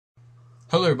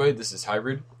Hello everybody, this is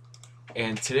Hybrid,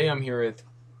 and today I'm here with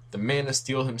the Man of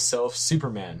Steel himself,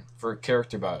 Superman, for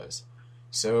character bios.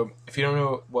 So, if you don't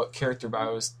know what character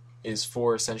bios is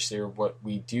for, essentially, or what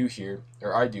we do here,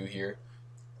 or I do here,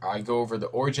 I go over the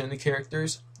origin of the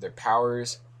characters, their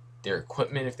powers, their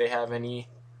equipment if they have any,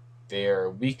 their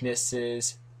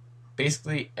weaknesses,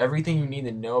 basically everything you need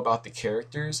to know about the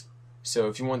characters. So,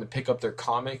 if you want to pick up their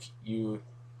comic, you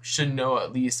should know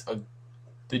at least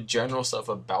the general stuff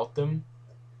about them,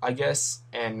 I guess,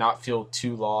 and not feel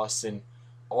too lost. And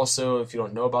also, if you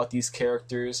don't know about these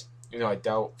characters, I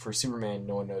doubt for Superman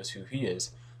no one knows who he is.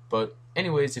 But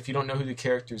anyways, if you don't know who the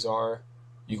characters are,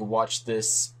 you can watch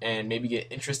this and maybe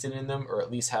get interested in them or at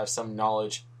least have some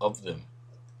knowledge of them.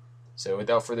 So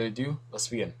without further ado, let's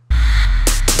begin.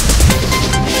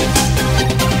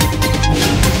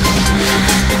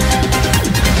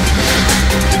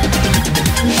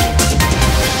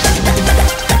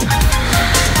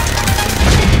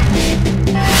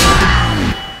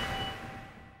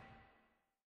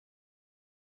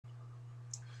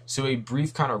 So a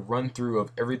brief kind of run through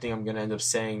of everything I'm going to end up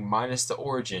saying minus the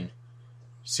origin.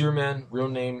 Superman, real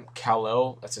name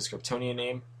Kal-El, that's his Kryptonian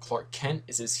name. Clark Kent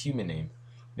is his human name.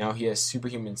 Now he has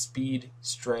superhuman speed,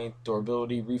 strength,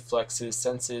 durability, reflexes,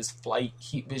 senses, flight,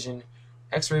 heat vision,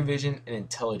 x-ray vision, and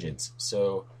intelligence.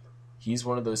 So he's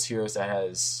one of those heroes that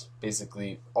has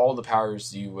basically all the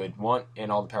powers you would want and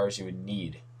all the powers you would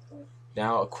need.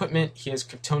 Now equipment, he has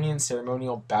Kryptonian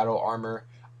ceremonial battle armor.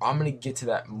 I'm going to get to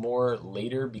that more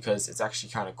later because it's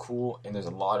actually kind of cool and there's a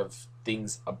lot of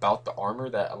things about the armor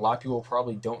that a lot of people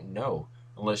probably don't know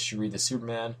unless you read the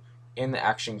Superman and the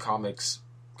Action Comics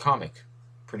comic,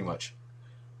 pretty much.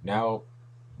 Now,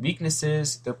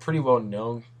 weaknesses, they're pretty well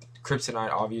known.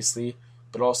 Kryptonite, obviously,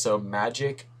 but also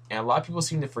magic. And a lot of people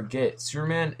seem to forget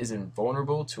Superman is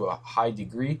invulnerable to a high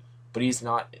degree, but he's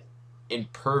not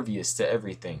impervious to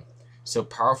everything. So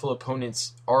powerful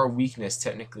opponents are a weakness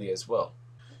technically as well.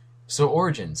 So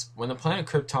origins. When the planet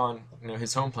Krypton,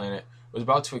 his home planet, was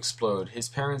about to explode, his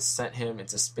parents sent him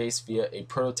into space via a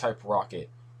prototype rocket.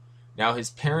 Now his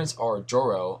parents are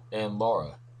Jor-El and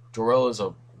Lara. Jor-El is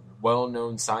a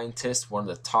well-known scientist, one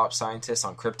of the top scientists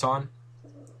on Krypton.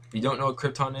 If you don't know what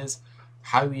Krypton is,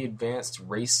 highly advanced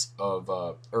race of,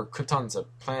 Krypton's a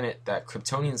planet that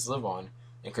Kryptonians live on,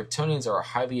 and Kryptonians are a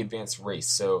highly advanced race.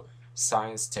 So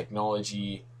science,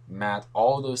 technology, math,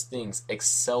 all those things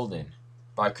excelled in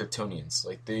by Kryptonians.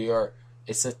 Like they are,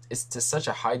 it's to such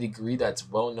a high degree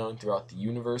that's well known throughout the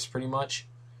universe, pretty much.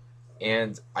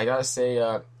 And I gotta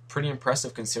say, pretty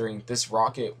impressive considering this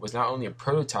rocket was not only a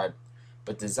prototype,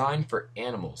 but designed for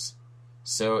animals.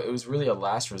 So it was really a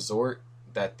last resort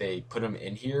that they put him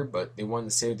in here, but they wanted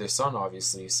to save their son,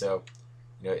 obviously. So,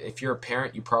 if you're a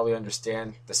parent, you probably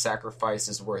understand the sacrifice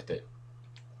is worth it.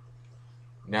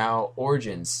 Now,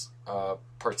 origins,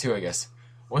 part two, I guess.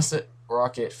 Once the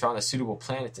rocket found a suitable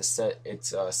planet to set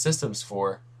its systems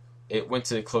for, it went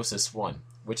to the closest one,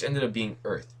 which ended up being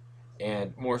Earth.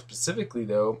 And more specifically,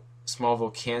 though,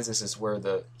 Smallville, Kansas is where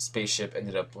the spaceship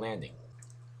ended up landing.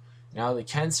 Now, the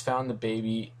Kents found the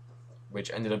baby,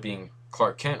 which ended up being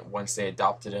Clark Kent once they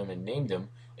adopted him and named him,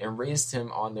 and raised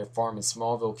him on their farm in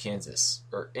Smallville, Kansas.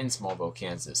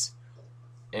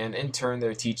 And in turn,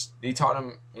 they taught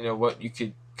him, what you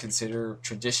could consider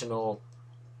traditional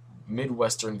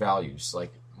Midwestern values,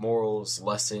 like morals,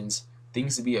 lessons,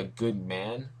 things to be a good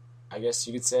man, I guess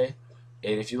you could say.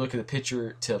 And if you look at the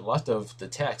picture to the left of the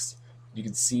text, you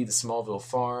can see the Smallville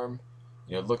farm.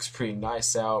 It looks pretty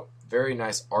nice out. Very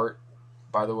nice art,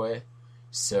 by the way.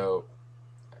 So,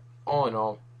 all in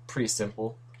all, pretty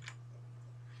simple.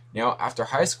 Now, after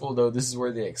high school, though, this is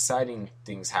where the exciting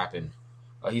things happen.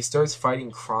 He starts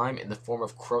fighting crime in the form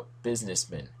of corrupt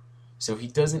businessmen. So he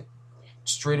doesn't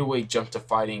straight away jump to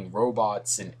fighting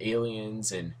robots and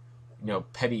aliens and,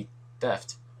 petty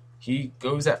theft. He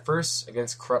goes at first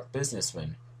against corrupt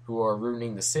businessmen who are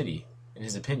ruining the city, in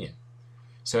his opinion.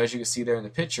 So as you can see there in the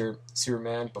picture,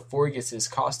 Superman, before he gets his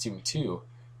costume too,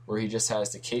 where he just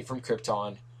has the cape from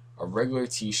Krypton, a regular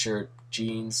t-shirt,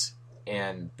 jeans,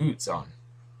 and boots on.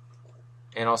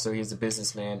 And also he has a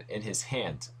businessman in his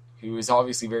hand, who is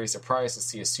obviously very surprised to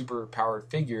see a super-powered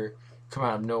figure come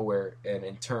out of nowhere and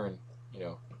in turn,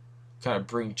 kind of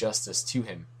bring justice to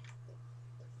him.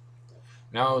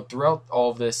 Now, throughout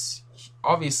all of this,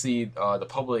 obviously the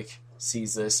public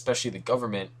sees this, especially the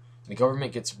government, and the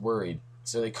government gets worried.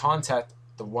 So they contact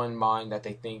the one mind that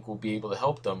they think will be able to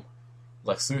help them,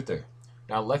 Lex Luthor.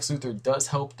 Now, Lex Luthor does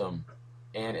help them,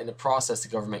 and in the process, the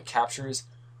government captures,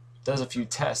 does a few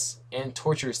tests, and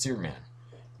tortures Superman.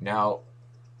 Now,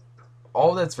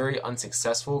 all that's very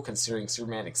unsuccessful considering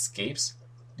Superman escapes,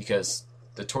 because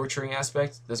the torturing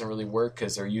aspect doesn't really work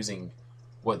because they're using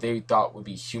what they thought would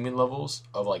be human levels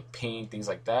of like pain, things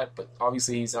like that. But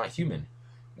obviously he's not human.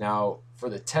 Now for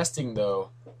the testing though,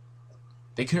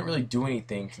 they couldn't really do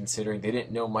anything considering they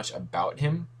didn't know much about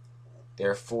him.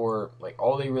 Therefore, like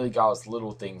all they really got was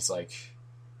little things like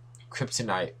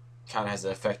kryptonite kind of has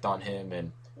an effect on him,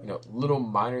 and little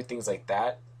minor things like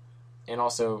that. And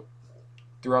also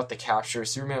throughout the capture,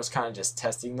 Superman was kind of just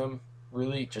testing them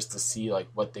really just to see like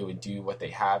what they would do, what they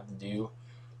have to do.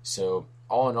 So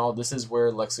all in all, this is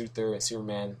where Lex Luthor and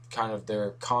Superman kind of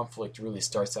their conflict really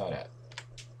starts out at.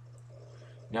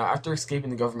 Now after escaping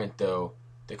the government though,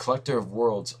 the Collector of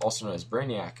Worlds, also known as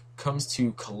Brainiac, comes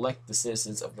to collect the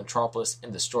citizens of Metropolis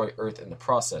and destroy Earth in the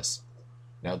process.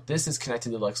 Now this is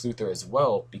connected to Lex Luthor as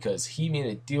well because he made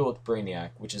a deal with Brainiac,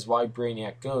 which is why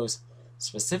Brainiac goes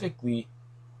specifically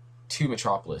to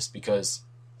Metropolis, because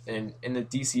in the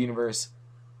DC universe,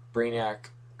 Lex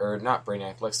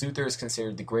Luthor is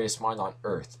considered the greatest mind on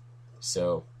Earth.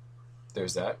 So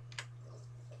there's that.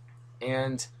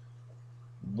 And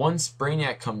once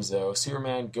Brainiac comes though,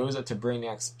 Superman goes up to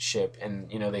Brainiac's ship and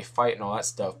they fight and all that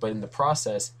stuff, but in the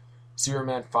process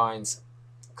Superman finds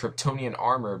Kryptonian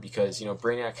armor because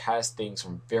Brainiac has things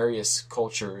from various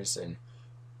cultures, and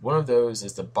one of those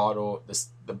is the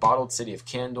bottled city of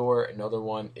Kandor. Another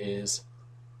one is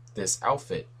this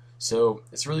outfit. So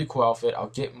it's a really cool outfit. I'll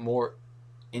get more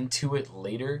into it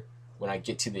later when I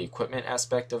get to the equipment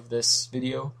aspect of this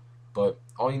video, but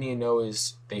all you need to know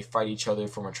is they fight each other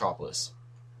for Metropolis.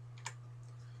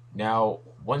 Now,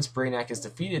 once Brainiac is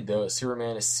defeated though,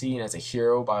 Superman is seen as a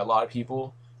hero by a lot of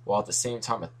people, while at the same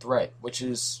time a threat, which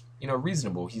is,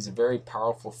 reasonable. He's a very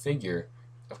powerful figure.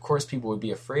 Of course people would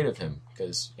be afraid of him,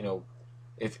 because,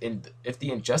 if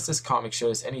the Injustice comic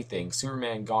shows anything,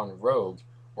 Superman gone rogue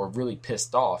or really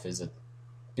pissed off is a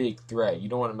big threat. You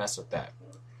don't want to mess with that.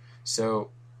 So,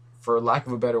 for lack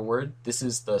of a better word, this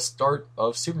is the start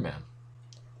of Superman.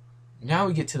 Now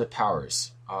we get to the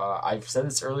powers. I've said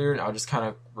this earlier, and I'll just kind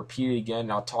of repeat it again,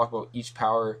 and I'll talk about each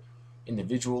power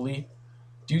individually.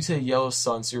 Due to the yellow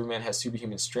sun, Superman has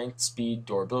superhuman strength, speed,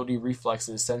 durability,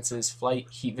 reflexes, senses, flight,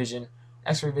 heat vision,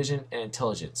 X-ray vision, and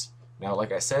intelligence. Now,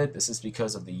 like I said, this is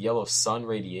because of the yellow sun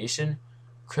radiation.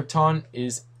 Krypton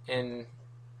is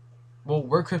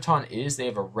where Krypton is, they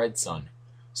have a red sun.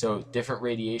 So, different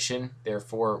radiation,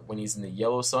 therefore, when he's in the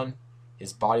yellow sun,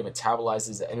 his body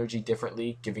metabolizes the energy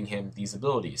differently, giving him these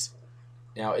abilities.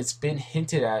 Now, it's been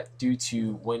hinted at due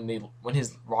to when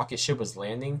his rocket ship was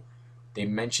landing, they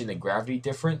mentioned the gravity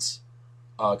difference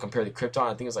compared to Krypton. I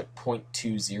think it was like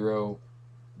 0.20,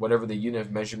 whatever the unit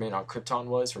of measurement on Krypton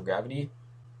was for gravity.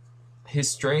 His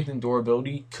strength and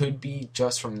durability could be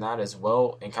just from that as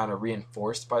well and kind of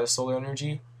reinforced by the solar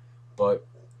energy, but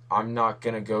I'm not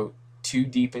going to go too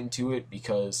deep into it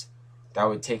because that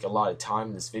would take a lot of time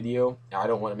in this video. Now, I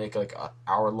don't want to make like an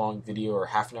hour-long video or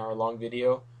half an hour-long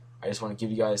video. I just want to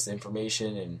give you guys the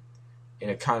information and in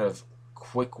a kind of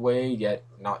quick way, yet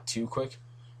not too quick.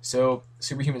 So,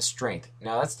 superhuman strength.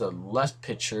 Now, that's the left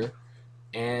picture,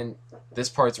 and this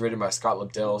part's written by Scott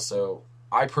Lobdell, so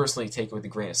I personally take it with a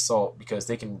grain of salt because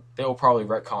they'll probably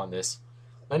retcon this.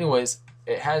 But anyways,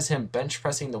 it has him bench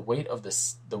pressing the weight of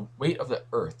the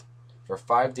Earth for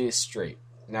 5 days straight.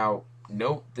 Now,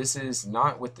 note, this is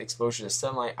not with exposure to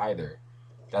sunlight either.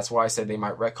 That's why I said they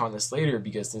might retcon this later,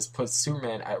 because this puts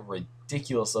Superman at a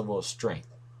ridiculous level of strength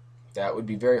that would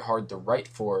be very hard to write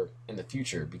for in the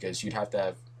future, because you'd have to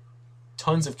have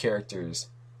tons of characters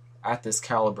at this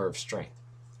caliber of strength.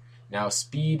 Now,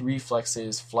 speed,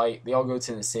 reflexes, flight, they all go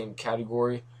to the same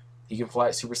category. He can fly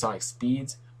at supersonic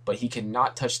speeds, but he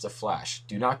cannot touch the Flash.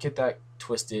 Do not get that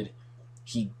twisted.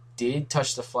 He did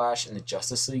touch the Flash in the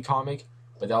Justice League comic,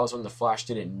 but that was when the Flash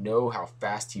didn't know how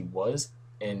fast he was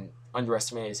and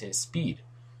underestimated his speed.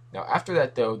 Now, after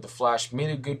that, though, the Flash made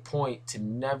a good point to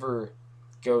never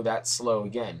go that slow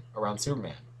again around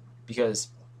Superman, because,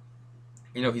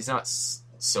 he's not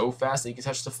so fast that he can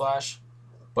touch the Flash,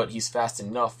 but he's fast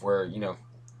enough where,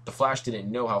 the Flash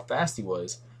didn't know how fast he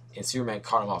was, and Superman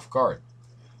caught him off guard.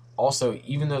 Also,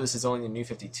 even though this is only the New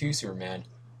 52 Superman,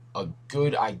 a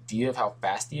good idea of how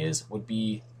fast he is would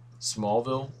be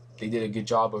Smallville. They did a good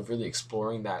job of really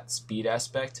exploring that speed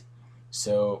aspect,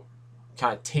 so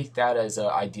kind of take that as an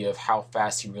idea of how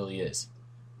fast he really is,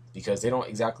 because they don't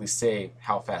exactly say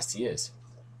how fast he is,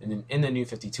 in the New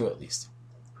 52 at least.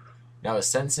 Now, his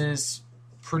senses,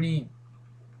 pretty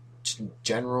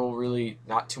general, really,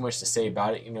 not too much to say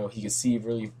about it. He can see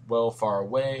really well far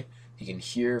away, he can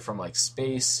hear from like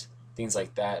space, things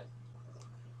like that.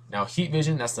 Now, heat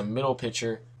vision, that's the middle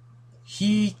picture.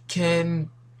 He can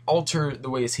alter the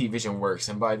way his heat vision works,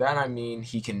 and by that I mean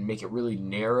he can make it really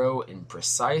narrow and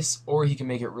precise, or he can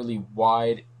make it really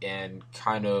wide and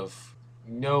kind of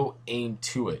no aim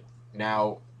to it.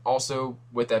 Now, also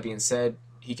with that being said,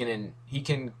 he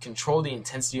can control the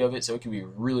intensity of it, so it can be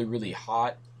really really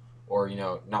hot, or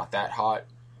not that hot.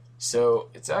 So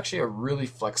it's actually a really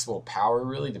flexible power,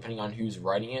 really depending on who's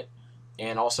writing it.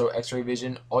 And also X-ray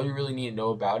vision. All you really need to know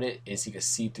about it is he can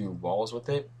see through walls with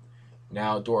it.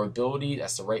 Now, durability,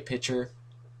 that's the right picture.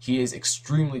 He is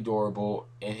extremely durable,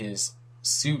 and his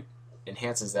suit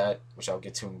enhances that, which I'll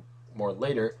get to more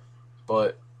later.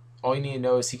 But all you need to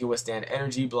know is he can withstand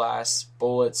energy blasts,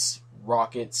 bullets,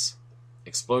 rockets,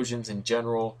 explosions in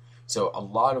general. So, a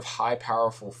lot of high,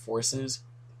 powerful forces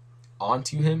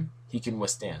onto him, he can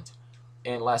withstand.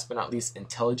 And last but not least,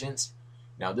 intelligence.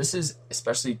 Now, this is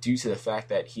especially due to the fact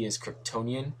that he is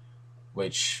Kryptonian,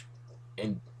 which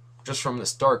in just from the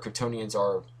start, Kryptonians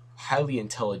are highly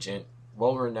intelligent,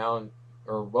 well renowned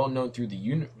or well known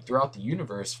throughout the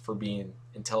universe for being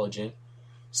intelligent.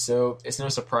 So it's no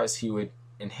surprise he would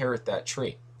inherit that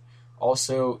trait.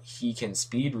 Also, he can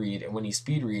speed read, and when he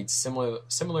speed reads,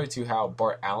 similar to how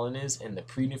Bart Allen is in the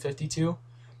Pre-New 52,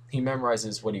 he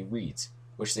memorizes what he reads,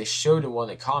 which they showed in one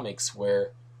of the comics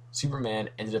where Superman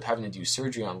ended up having to do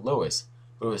surgery on Lois,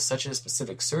 but it was such a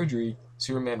specific surgery,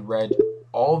 Superman read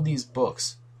all of these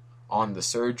books on the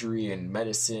surgery and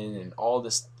medicine and all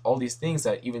these things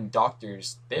that even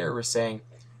doctors there were saying,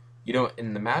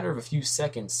 in the matter of a few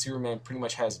seconds, Superman pretty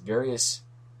much has various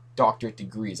doctorate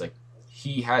degrees. Like,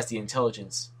 he has the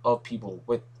intelligence of people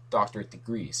with doctorate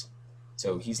degrees.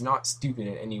 So he's not stupid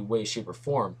in any way, shape, or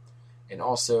form. And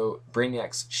also,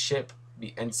 Brainiac's ship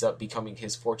ends up becoming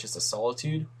his Fortress of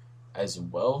Solitude as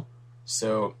well.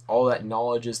 So all that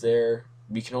knowledge is there.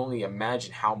 We can only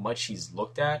imagine how much he's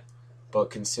looked at, but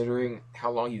considering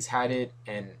how long he's had it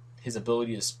and his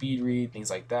ability to speed read, things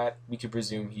like that, we could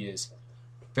presume he is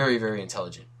very, very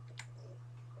intelligent.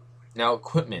 Now,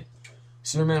 equipment.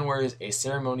 Superman wears a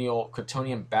ceremonial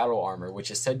Kryptonian battle armor,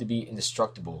 which is said to be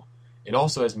indestructible. It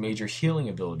also has major healing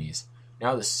abilities.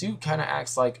 Now, the suit kind of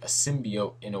acts like a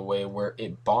symbiote in a way where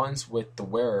it bonds with the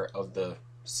wearer of the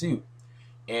suit.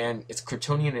 And it's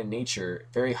Kryptonian in nature,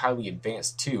 very highly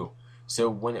advanced too. So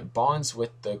when it bonds with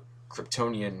the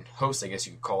Kryptonian host, I guess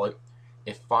you could call it,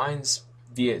 it finds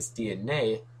via its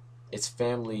DNA its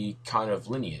family kind of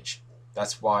lineage.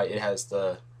 That's why it has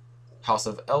the House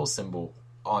of El symbol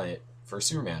on it for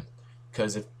Superman.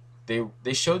 Because if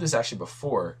they showed this actually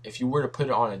before, if you were to put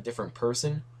it on a different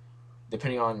person,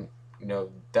 depending on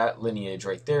that lineage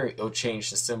right there, it'll change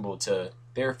the symbol to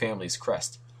their family's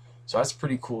crest. So that's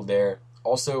pretty cool there.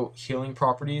 Also, healing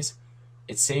properties.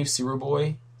 It saves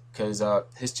Superboy because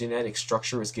his genetic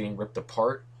structure was getting ripped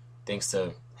apart thanks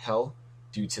to Hell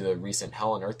due to the recent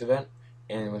Hell on Earth event.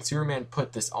 And when Superman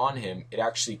put this on him, it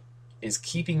actually is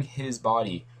keeping his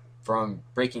body from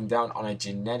breaking down on a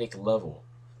genetic level.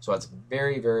 So that's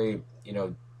very, very,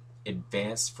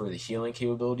 advanced for the healing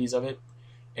capabilities of it.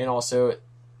 And also,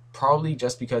 probably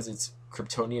just because it's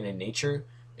Kryptonian in nature,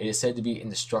 it is said to be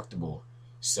indestructible.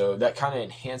 So that kind of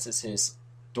enhances his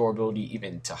durability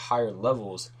even to higher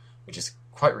levels, which is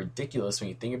quite ridiculous when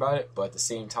you think about it. But at the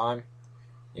same time,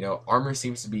 armor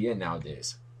seems to be in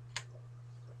nowadays.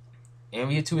 And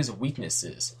we get to his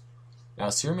weaknesses. Now,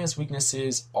 Superman's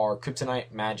weaknesses are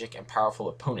kryptonite, magic, and powerful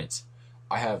opponents.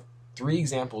 I have 3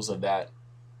 examples of that,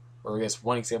 or I guess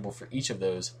 1 example for each of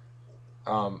those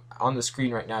on the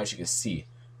screen right now, as you can see.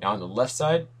 Now, on the left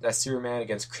side, that's Superman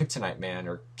against Kryptonite Man,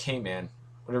 or K-Man,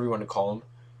 whatever you want to call him.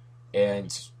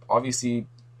 And obviously,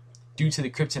 due to the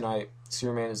kryptonite,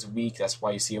 Superman is weak. That's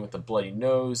why you see him with the bloody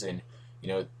nose, and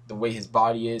the way his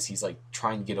body is, he's like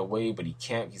trying to get away, but he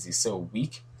can't because he's so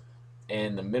weak.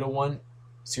 And the middle one,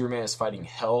 Superman is fighting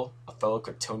Hell, a fellow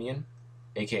Kryptonian,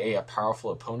 aka a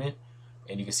powerful opponent,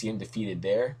 and you can see him defeated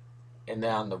there. And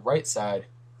then on the right side,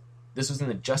 this was in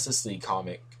the Justice League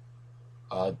comic,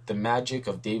 the magic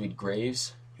of David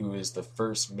Graves, who is the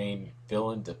first main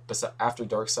villain after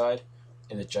Darkseid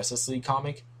in the Justice League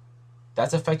comic,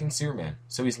 that's affecting Superman.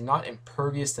 So he's not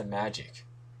impervious to magic.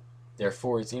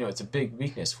 Therefore, it's a big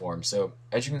weakness for him. So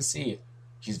as you can see,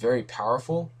 he's very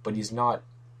powerful, but he's not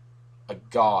a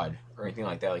god or anything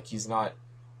like that. Like, he's not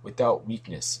without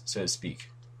weakness, so to speak.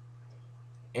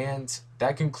 And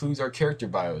that concludes our character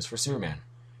bios for Superman.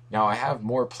 Now, I have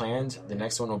more planned. The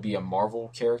next one will be a Marvel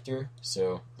character,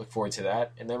 so look forward to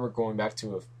that. And then we're going back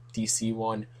to a DC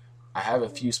one. I have a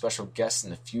few special guests in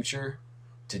the future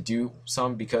to do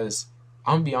some, because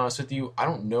I'm going to be honest with you, I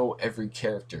don't know every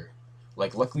character.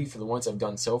 Like, luckily for the ones I've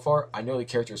done so far, I know the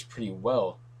characters pretty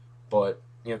well, but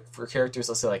for characters,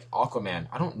 let's say like Aquaman,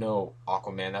 I don't know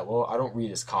Aquaman that well. I don't read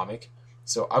his comic,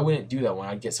 so I wouldn't do that when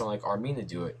I get someone like Armin to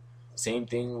do it. Same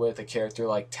thing with a character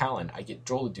like Talon. I get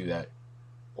Joel to do that.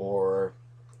 Or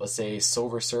let's say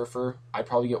Silver Surfer, I'd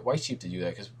probably get White Sheep to do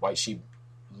that because White Sheep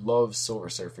loves Silver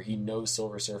Surfer. He knows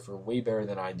Silver Surfer way better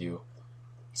than I do.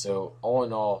 So all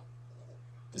in all,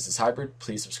 this is Hybrid.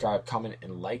 Please subscribe, comment,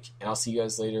 and like, and I'll see you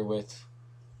guys later with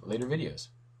later videos.